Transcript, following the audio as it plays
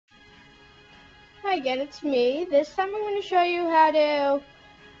Hi again, it's me. This time I'm going to show you how to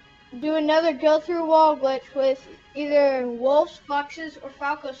do another go through wall glitch with either wolves, foxes, or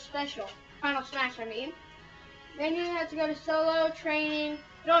Falco's special. Final smash, I mean. Then you have to go to solo training.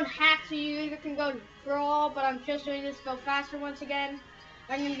 You don't have to, you either can go to brawl, but I'm just doing this to go faster once again.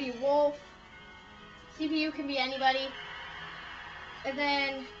 I'm going to be wolf. CPU can be anybody. And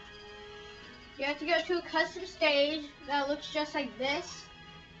then you have to go to a custom stage that looks just like this.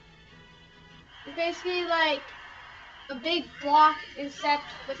 It's basically like a big block except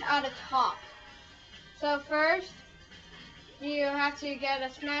without a top. So first, you have to get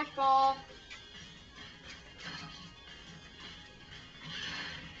a smash ball.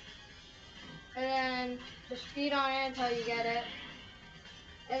 And then just feed on it until you get it.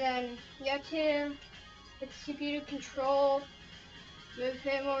 And then you have to hit CPU to control, move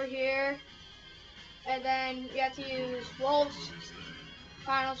him over here. And then you have to use Wolf's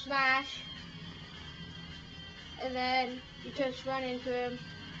final smash. And then you just run into him.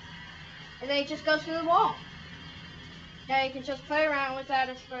 And then he just goes through the wall. Now you can just play around with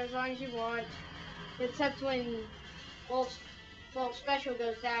that for as long as you want. Except when Wolf's special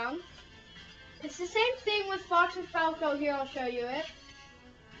goes down. It's the same thing with Fox and Falco. Here, I'll show you it.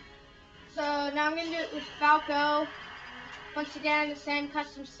 So now I'm going to do it with Falco. Once again, the same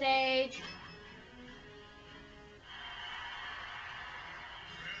custom stage.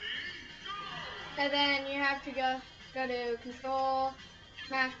 And then you have to go to control,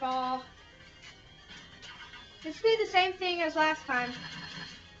 smash ball. Basically the same thing as last time,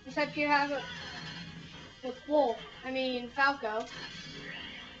 except you have it with Falco.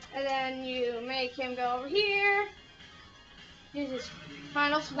 And then you make him go over here, use his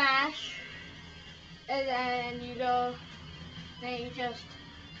final smash, and then you just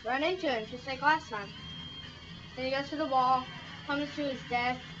run into him, just like last time. Then he goes to the wall, comes to his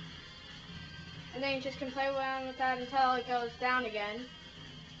death, and then you just can play around with that until it goes down again.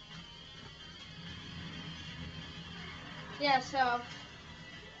 Yeah, so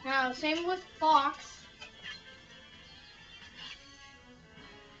now same with Fox.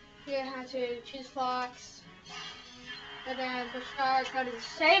 You have to choose Fox, and then the start, go to the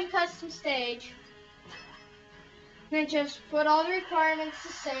same custom stage, and then just put all the requirements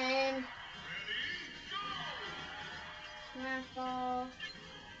the same. Smash ball.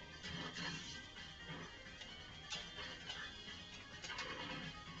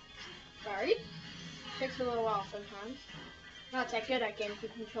 Sorry, takes a little while sometimes. Not that good at game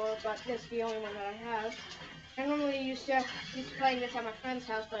controller, but this is the only one that I have. I normally used to playing this at my friend's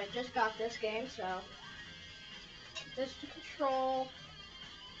house, but I just got this game, so this to control,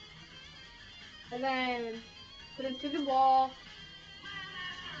 and then put him through the wall.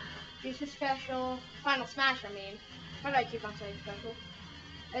 Use the special, final smash. Why do I keep on saying special?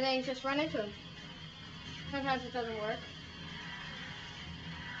 And then you just run into him. Sometimes it doesn't work.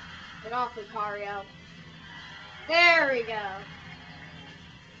 Get off with Lucario. There we go.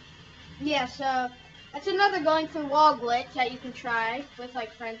 Yeah, so that's another going through wall glitch that you can try with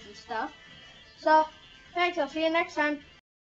like friends and stuff. So, thanks, I'll see you next time.